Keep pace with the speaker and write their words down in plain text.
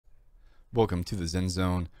Welcome to the Zen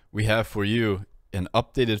Zone. We have for you an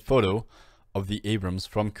updated photo of the Abrams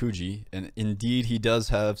from Kuji, and indeed he does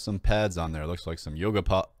have some pads on there. It looks like some yoga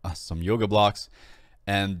blocks,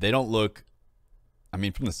 and they don't look, I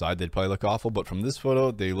mean, from the side they'd probably look awful, but from this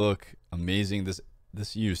photo they look amazing. This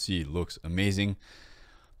UC looks amazing.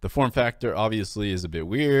 The form factor obviously is a bit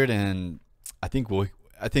weird, and I think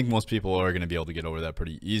most people are going to be able to get over that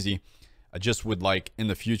pretty easy. I just would like in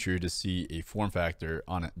the future to see a form factor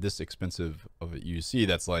on this expensive of a UC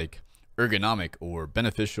that's like ergonomic or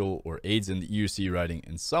beneficial or aids in the UC riding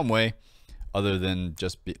in some way other than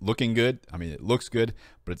just looking good. I mean, it looks good,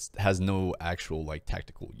 but it has no actual like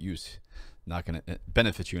tactical use. Not going to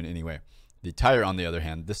benefit you in any way. The tire, on the other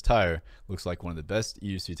hand, this tire looks like one of the best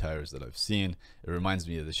EUC tires that I've seen. It reminds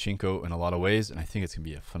me of the Shinko in a lot of ways, and I think it's going to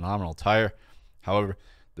be a phenomenal tire. However,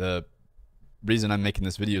 the reason I'm making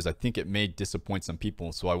this video is I think it may disappoint some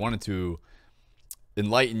people, so I wanted to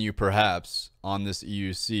enlighten you perhaps on this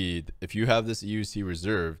EUC. If you have this EUC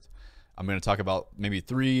reserved, I'm going to talk about maybe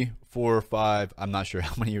 3, 4, 5, I'm not sure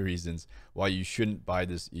how many reasons why you shouldn't buy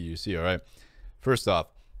this EUC. All right, first off,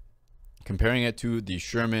 comparing it to the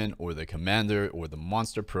Sherman or the Commander or the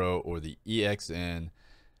Monster Pro or the EXN,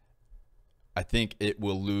 I think it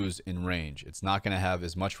will lose in range. It's not going to have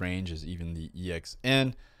as much range as even the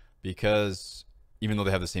EXN, because even though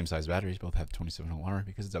they have the same size batteries, both have 2700 watt,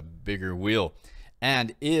 because it's a bigger wheel.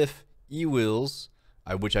 And if eWheels,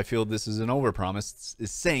 which I feel this is an overpromise,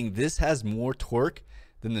 is saying this has more torque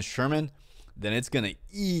than the Sherman, then it's going to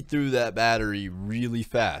eat through that battery really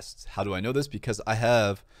fast. How do I know this? Because I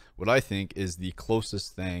have what I think is the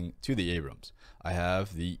closest thing to the Abrams. I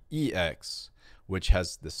have the EX, which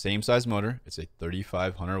has the same size motor. It's a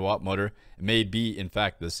 3500 watt motor. It may be, in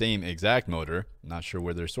fact, the same exact motor. I'm not sure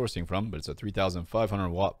where they're sourcing from, but it's a 3500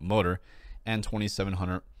 watt motor and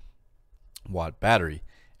 2700 watt battery.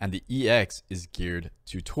 And the EX is geared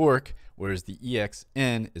to torque, whereas the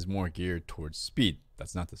EXN is more geared towards speed.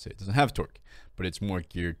 That's not to say it doesn't have torque, but it's more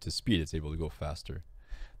geared to speed. It's able to go faster.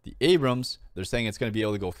 The Abrams, they're saying it's going to be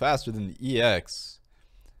able to go faster than the EX.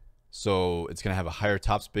 So it's going to have a higher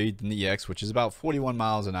top speed than the EX, which is about 41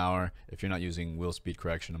 miles an hour if you're not using wheel speed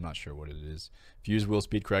correction. I'm not sure what it is. If you use wheel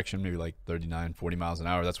speed correction, maybe like 39, 40 miles an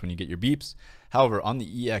hour, that's when you get your beeps. However, on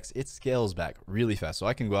the EX, it scales back really fast. So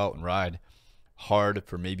I can go out and ride hard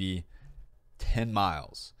for maybe 10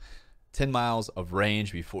 miles. 10 miles of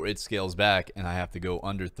range before it scales back, and I have to go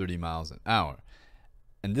under 30 miles an hour.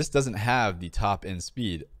 And this doesn't have the top end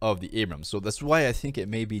speed of the Abrams. So that's why I think it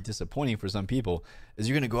may be disappointing for some people, is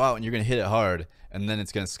you're going to go out and you're going to hit it hard, and then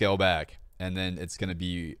it's going to scale back. And then it's going to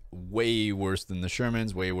be way worse than the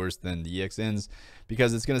Shermans, way worse than the EXNs,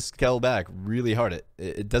 because it's going to scale back really hard.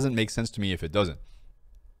 It doesn't make sense to me if it doesn't.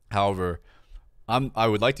 However, I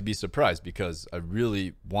would like to be surprised, because I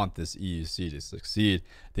really want this EUC to succeed.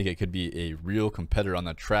 I think it could be a real competitor on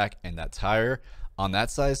the track, and that tire, on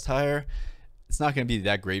that size tire, it's not going to be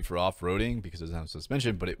that great for off-roading because it doesn't have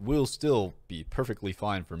suspension, but it will still be perfectly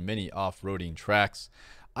fine for many off-roading tracks.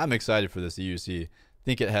 I'm excited for this EUC. I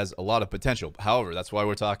think it has a lot of potential. However, that's why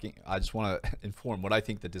we're talking. I just want to inform what I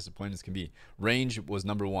think the disappointments can be. Range was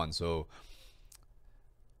number 1, so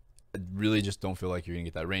I really just don't feel like you're going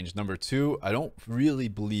to get that range. Number 2, I don't really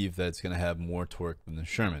believe that it's going to have more torque than the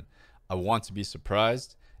Sherman. I want to be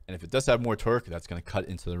surprised, and if it does have more torque, that's going to cut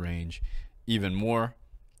into the range even more.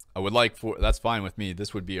 I would like that's fine with me.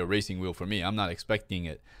 This would be a racing wheel for me. I'm not expecting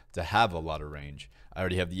it to have a lot of range. I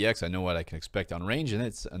already have the X. I know what I can expect on range, and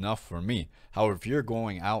it's enough for me. However, if you're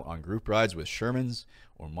going out on group rides with Shermans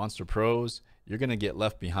or Monster Pros, you're going to get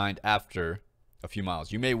left behind after a few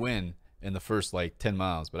miles. You may win in the first like 10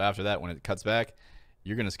 miles, but after that, when it cuts back,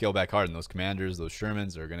 you're going to scale back hard, and those Commanders, those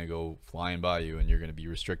Shermans are going to go flying by you, and you're going to be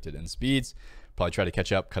restricted in speeds, probably try to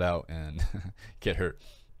catch up, cut out, and get hurt.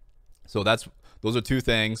 So those are 2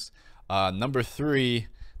 things. Number 3,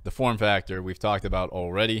 the form factor we've talked about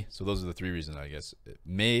already. So those are the 3 reasons, I guess. It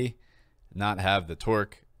may not have the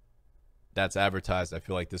torque that's advertised. I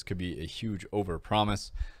feel like this could be a huge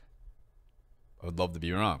overpromise. I would love to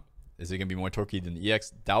be wrong. Is it going to be more torquey than the EX?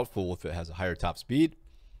 Doubtful if it has a higher top speed.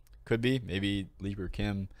 Could be. Maybe Lieber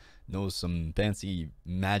Kim knows some fancy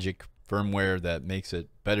magic firmware that makes it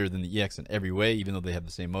better than the EX in every way, even though they have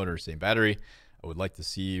the same motor, same battery. I would like to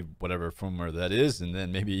see whatever firmware that is, and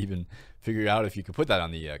then maybe even figure out if you could put that on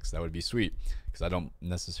the EX. That would be sweet, because I don't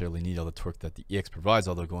necessarily need all the torque that the EX provides,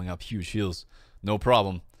 although going up huge hills, no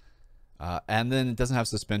problem. And then it doesn't have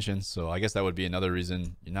suspension, so I guess that would be another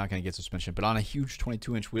reason you're not going to get suspension. But on a huge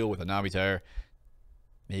 22-inch wheel with a knobby tire,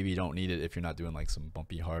 maybe you don't need it if you're not doing like some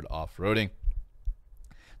bumpy, hard off-roading.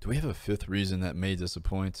 Do we have a 5th reason that may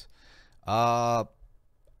disappoint?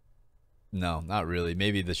 No, not really.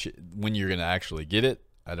 Maybe when you're gonna actually get it,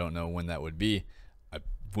 I don't know when that would be. I'm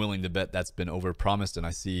willing to bet that's been overpromised, and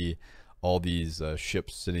I see all these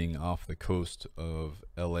ships sitting off the coast of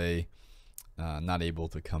LA, not able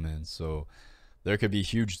to come in. So there could be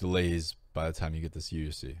huge delays by the time you get this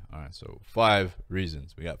UC. All right, so 5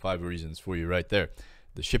 reasons. We got 5 reasons for you right there.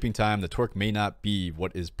 The shipping time, the torque may not be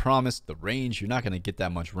what is promised. The range, you're not going to get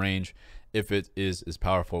that much range if it is as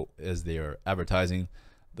powerful as they are advertising.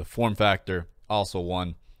 The form factor, also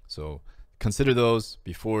one. So consider those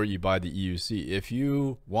before you buy the EUC. If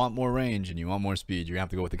you want more range and you want more speed, you're going to have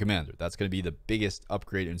to go with the Commander. That's going to be the biggest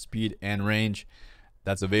upgrade in speed and range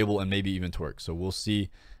that's available, and maybe even torque. So we'll see.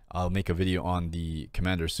 I'll make a video on the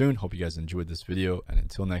Commander soon. Hope you guys enjoyed this video, and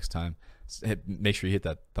until next time, make sure you hit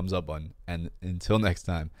that thumbs up button, and until next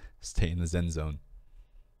time, stay in the Zen zone.